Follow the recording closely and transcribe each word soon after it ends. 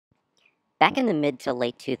Back in the mid to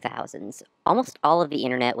late 2000s, almost all of the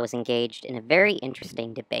internet was engaged in a very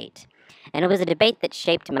interesting debate. And it was a debate that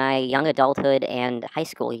shaped my young adulthood and high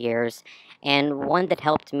school years, and one that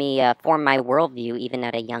helped me form my worldview even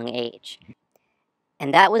at a young age.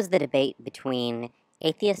 And that was the debate between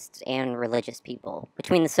atheists and religious people,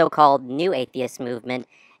 between the so called New Atheist movement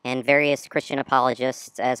and various Christian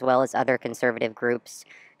apologists, as well as other conservative groups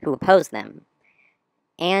who oppose them.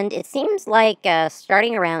 And it seems like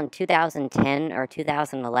starting around 2010 or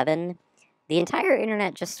 2011, the entire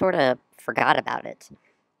internet just sort of forgot about it.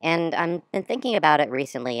 And I've been thinking about it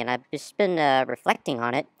recently, and I've just been reflecting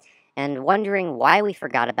on it and wondering why we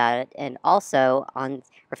forgot about it, and also on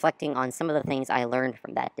reflecting on some of the things I learned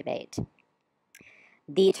from that debate.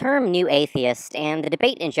 The term New Atheist and the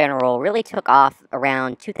debate in general really took off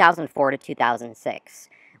around 2004 to 2006,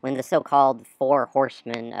 when the so-called four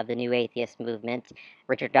horsemen of the New Atheist movement,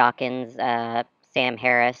 Richard Dawkins, Sam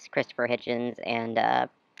Harris, Christopher Hitchens, and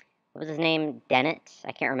what was his name? Dennett?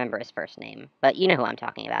 I can't remember his first name, but you know who I'm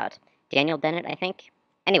talking about. Daniel Dennett, I think.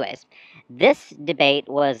 Anyways, this debate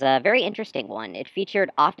was a very interesting one. It featured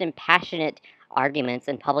often passionate arguments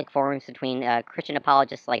in public forums between Christian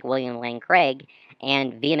apologists like William Lane Craig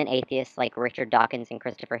and vehement atheists like Richard Dawkins and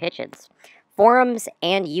Christopher Hitchens. Forums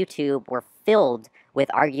and YouTube were filled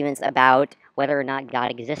with arguments about whether or not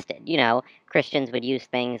God existed. You know, Christians would use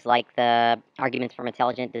things like the arguments from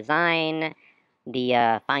intelligent design,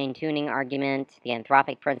 the fine-tuning argument, the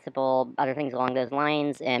anthropic principle, other things along those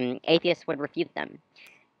lines, and atheists would refute them.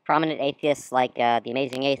 Prominent atheists like The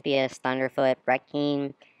Amazing Atheist, Thunderfoot, Brett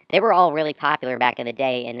Keane, they were all really popular back in the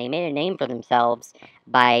day, and they made a name for themselves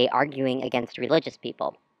by arguing against religious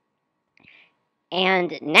people.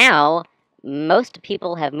 And now, most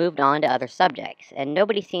people have moved on to other subjects, and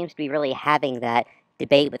nobody seems to be really having that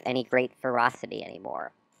debate with any great ferocity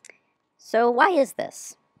anymore. So why is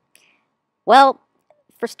this? Well,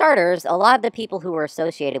 for starters, a lot of the people who were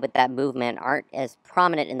associated with that movement aren't as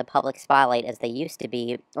prominent in the public spotlight as they used to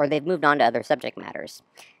be, or they've moved on to other subject matters.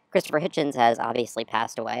 Christopher Hitchens has obviously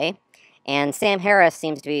passed away, and Sam Harris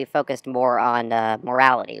seems to be focused more on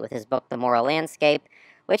morality with his book The Moral Landscape,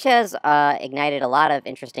 which has ignited a lot of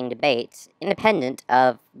interesting debates, independent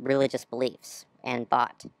of religious beliefs and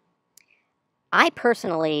thought. I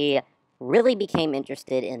personally really became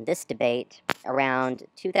interested in this debate around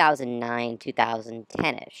 2009,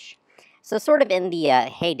 2010-ish. So sort of in the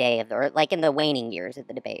heyday of, or like in the waning years of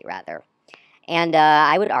the debate, rather. And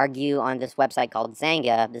I would argue on this website called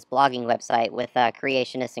Zanga, this blogging website with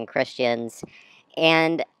creationists and Christians.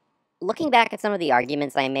 And looking back at some of the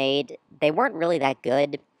arguments I made, they weren't really that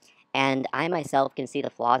good, and I myself can see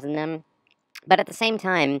the flaws in them. But at the same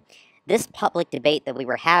time, this public debate that we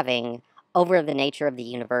were having over the nature of the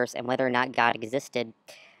universe and whether or not God existed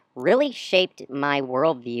really shaped my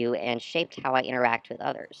worldview and shaped how I interact with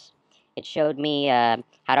others. It showed me how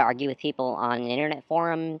to argue with people on an internet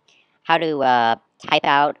forum, how to type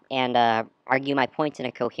out and argue my points in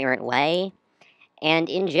a coherent way. And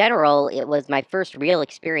in general, it was my first real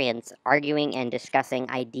experience arguing and discussing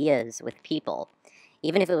ideas with people,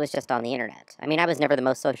 even if it was just on the internet. I mean, I was never the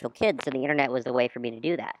most social kid, so the internet was the way for me to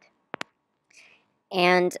do that.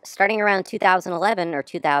 And starting around 2011 or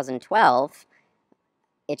 2012,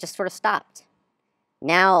 it just sort of stopped.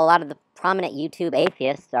 Now, a lot of the prominent YouTube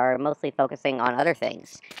atheists are mostly focusing on other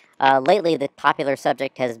things. Lately, the popular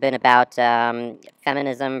subject has been about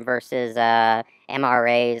feminism versus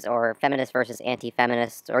MRAs, or feminists versus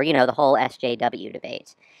anti-feminists, or, you know, the whole SJW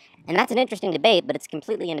debate. And that's an interesting debate, but it's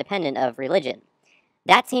completely independent of religion.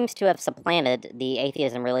 That seems to have supplanted the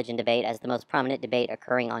atheism-religion debate as the most prominent debate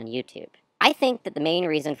occurring on YouTube. I think that the main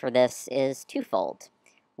reason for this is twofold.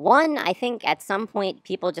 One, I think at some point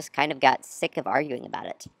people just kind of got sick of arguing about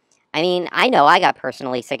it. I mean, I know I got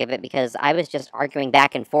personally sick of it because I was just arguing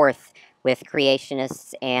back and forth with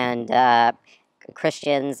creationists and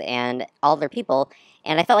Christians and all their people,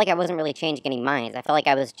 and I felt like I wasn't really changing any minds. I felt like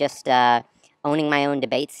I was just owning my own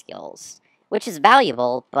debate skills, which is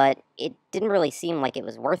valuable, but it didn't really seem like it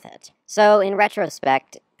was worth it. So in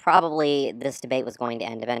retrospect, probably this debate was going to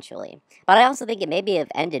end eventually. But I also think it maybe have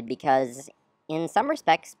ended because in some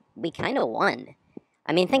respects, we kind of won.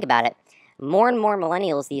 I mean, think about it. More and more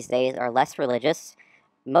millennials these days are less religious.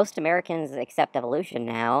 Most Americans accept evolution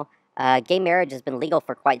now. Gay marriage has been legal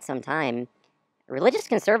for quite some time. Religious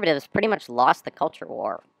conservatives pretty much lost the culture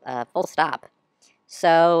war, full stop.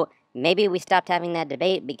 So maybe we stopped having that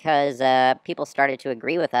debate because people started to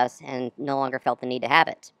agree with us and no longer felt the need to have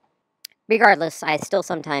it. Regardless, I still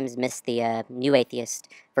sometimes miss the New Atheist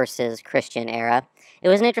versus Christian era. It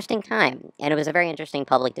was an interesting time, and it was a very interesting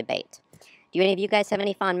public debate. Do any of you guys have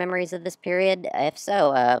any fond memories of this period? If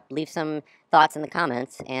so, leave some thoughts in the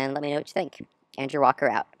comments and let me know what you think. Andrew Walker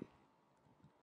out.